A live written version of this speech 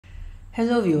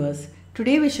Hello viewers,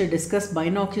 today we shall discuss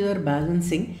binocular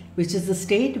balancing, which is the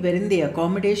state wherein the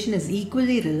accommodation is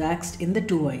equally relaxed in the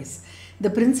two eyes. The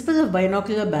principle of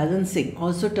binocular balancing,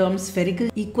 also termed spherical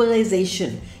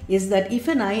equalization, is that if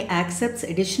an eye accepts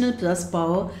additional plus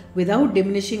power without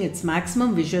diminishing its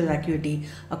maximum visual acuity,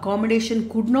 accommodation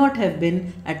could not have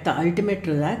been at the ultimate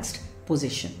relaxed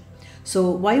position.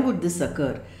 So why would this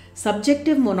occur?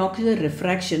 Subjective monocular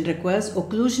refraction requires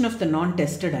occlusion of the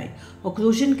non-tested eye.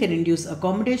 Occlusion can induce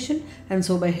accommodation and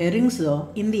so by Hering's law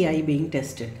in the eye being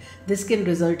tested. This can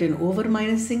result in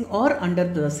overminusing or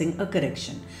underplussing a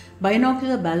correction.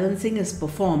 Binocular balancing is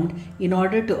performed in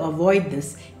order to avoid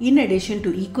this, in addition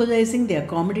to equalizing the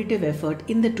accommodative effort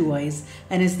in the two eyes,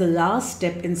 and is the last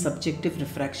step in subjective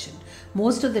refraction.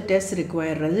 Most of the tests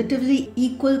require relatively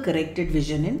equal corrected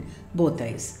vision in both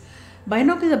eyes.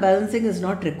 Binocular balancing is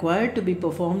not required to be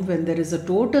performed when there is a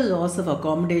total loss of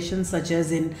accommodation, such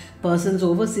as in persons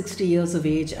over 60 years of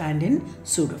age and in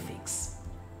pseudophakics.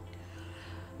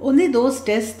 Only those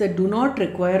tests that do not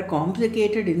require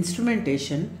complicated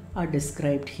instrumentation are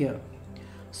described here.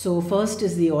 So first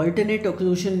is the alternate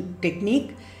occlusion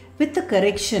technique. With the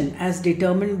correction as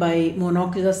determined by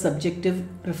monocular subjective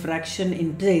refraction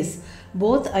in place,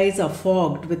 both eyes are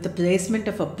fogged with the placement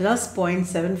of a plus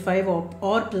 0.75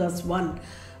 or plus 1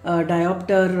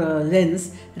 diopter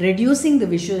lens, reducing the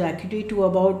visual acuity to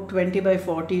about 20 by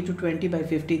 40 to 20 by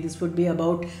 50. This would be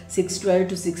about 612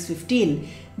 to 615.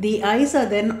 The eyes are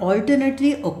then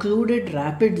alternately occluded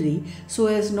rapidly so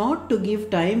as not to give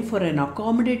time for an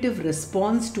accommodative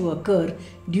response to occur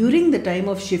during the time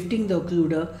of shifting the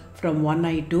occluder from one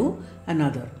eye to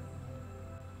another.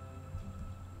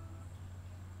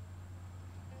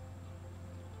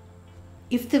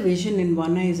 If the vision in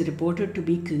one eye is reported to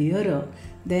be clearer,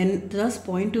 then plus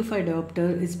 0.25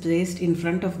 diopter is placed in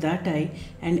front of that eye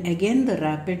and again the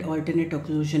rapid alternate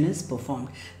occlusion is performed.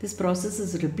 This process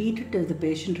is repeated till the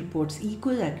patient reports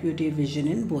equal acuity of vision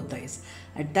in both eyes.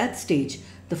 At that stage,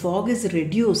 the fog is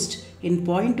reduced in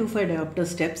 0.25 diopter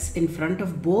steps in front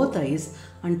of both eyes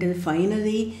until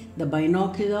finally the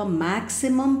binocular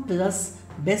maximum plus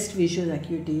best visual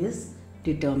acuity is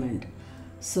determined.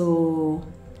 So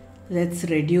let's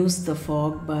reduce the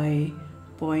fog by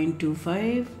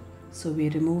 0.25. So we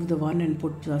remove the 1 and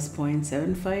put plus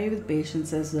 0.75. The patient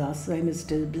says last time is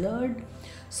still blurred.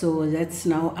 So let's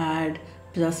now add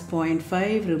plus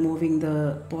 0.5, removing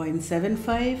the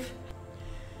 0.75.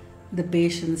 The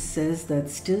patient says that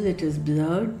still it is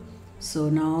blurred. So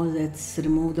now let's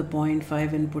remove the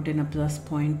 0.5 and put in a plus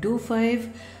 0.25.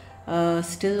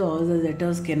 Still all the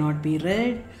letters cannot be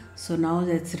read. So now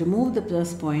let's remove the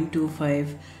plus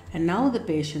 0.25 and now the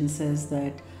patient says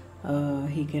that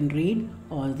he can read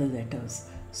all the letters.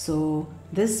 So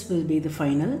this will be the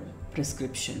final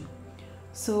prescription.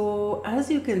 So as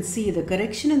you can see, the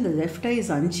correction in the left eye is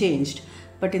unchanged,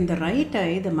 but in the right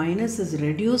eye the minus is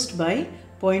reduced by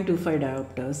 0.25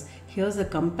 diopters. Here's a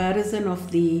comparison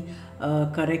of the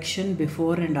correction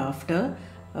before and after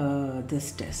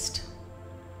this test.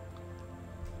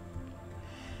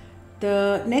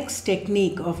 The next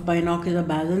technique of binocular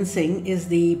balancing is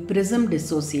the prism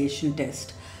dissociation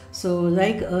test. So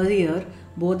like earlier,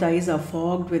 both eyes are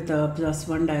fogged with a plus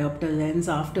 1 diopter lens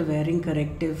after wearing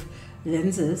corrective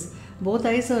lenses. Both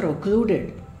eyes are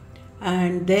occluded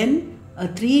and then a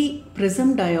 3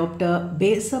 prism diopter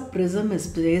base up prism is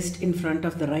placed in front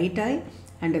of the right eye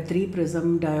and a 3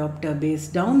 prism diopter base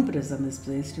down prism is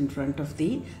placed in front of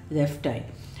the left eye.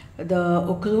 The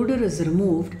occluder is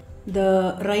removed.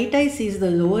 The right eye sees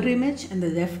the lower image and the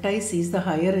left eye sees the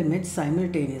higher image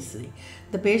simultaneously.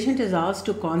 The patient is asked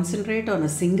to concentrate on a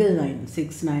single line,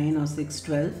 6-9 or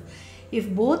 6-12. If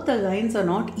both the lines are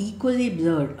not equally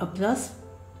blurred, a plus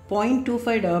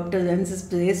 0.25 diopter lens is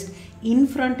placed in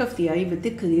front of the eye with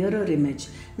a clearer image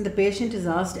and the patient is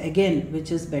asked again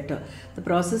which is better. The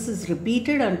process is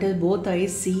repeated until both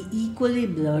eyes see equally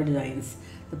blurred lines.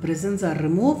 The prisms are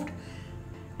removed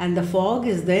and the fog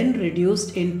is then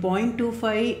reduced in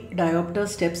 0.25 diopter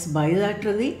steps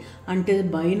bilaterally until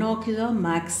binocular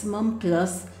maximum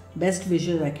plus best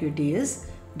visual acuity is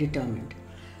determined.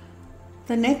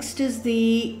 The next is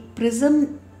the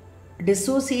prism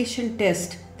dissociation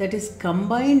test that is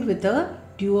combined with a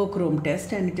duochrome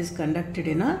test and it is conducted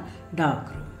in a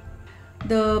dark room.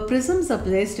 The prisms are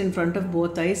placed in front of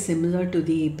both eyes similar to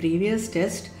the previous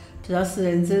test. Plus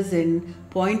lenses in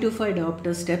 0.25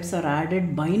 diopter steps are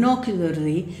added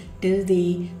binocularly till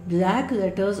the black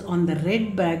letters on the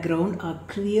red background are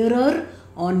clearer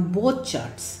on both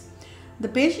charts. The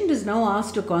patient is now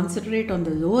asked to concentrate on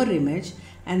the lower image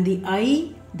and the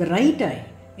right eye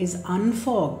is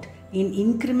unfogged in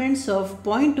increments of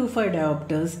 0.25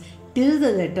 diopters till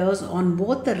the letters on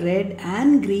both the red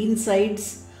and green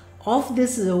sides of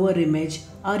this lower image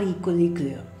are equally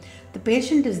clear. The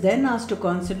patient is then asked to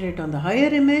concentrate on the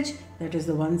higher image, that is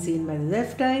the one seen by the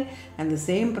left eye, and the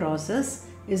same process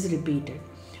is repeated.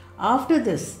 After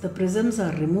this, the prisms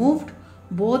are removed,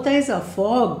 both eyes are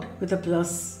fogged with a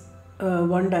plus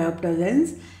 1 diopter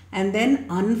lens and then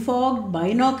unfogged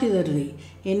binocularly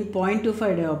in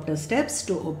 0.25 diopter steps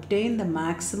to obtain the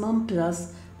maximum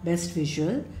plus best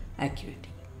visual acuity.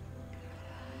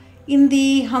 In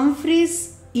the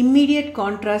Humphreys immediate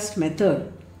contrast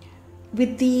method,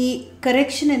 with the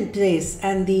correction in place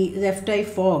and the left eye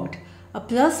fogged, a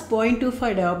plus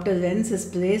 0.25 diopter lens is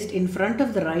placed in front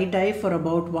of the right eye for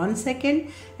about 1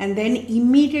 second and then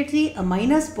immediately a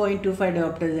minus 0.25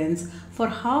 diopter lens for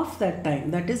half that time,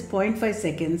 that is 0.5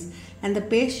 seconds, and the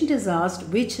patient is asked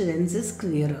which lens is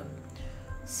clearer.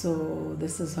 So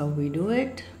this is how we do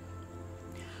it.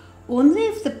 Only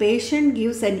if the patient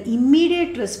gives an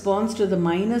immediate response to the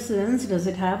minus lens does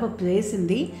it have a place in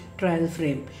the trial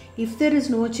frame. If there is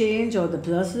no change or the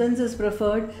plus lens is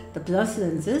preferred, the plus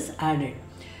lens is added.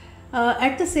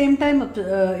 At the same time,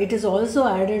 it is also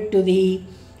added to the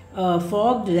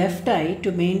fogged left eye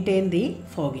to maintain the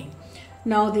fogging.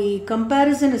 Now the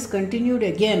comparison is continued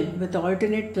again with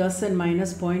alternate plus and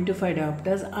minus 0.25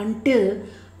 diopters until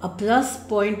a plus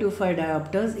 0.25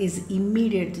 diopters is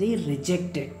immediately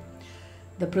rejected.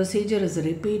 The procedure is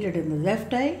repeated in the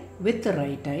left eye with the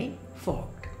right eye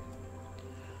fogged.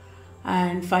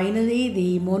 And finally,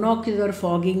 the monocular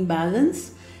fogging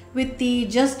balance. With the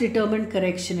just determined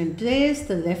correction in place,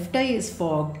 the left eye is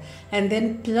fogged and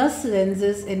then plus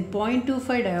lenses in 0.25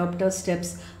 diopter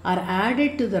steps are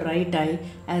added to the right eye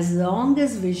as long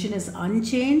as vision is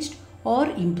unchanged or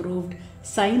improved,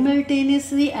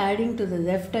 simultaneously adding to the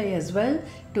left eye as well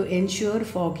to ensure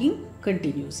fogging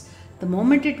continues. The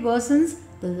moment it worsens,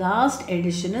 the last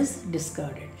addition is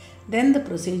discarded. Then the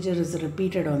procedure is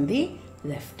repeated on the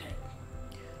left eye.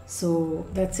 So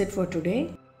that's it for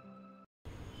today.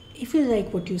 If you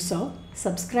like what you saw,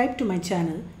 subscribe to my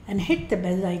channel and hit the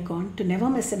bell icon to never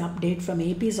miss an update from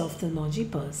AP's Ophthalmology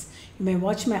Pulse. You may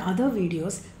watch my other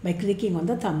videos by clicking on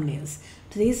the thumbnails.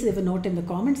 Please leave a note in the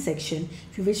comment section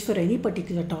if you wish for any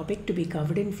particular topic to be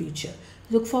covered in future.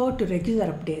 Look forward to regular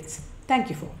updates. Thank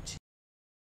you for watching.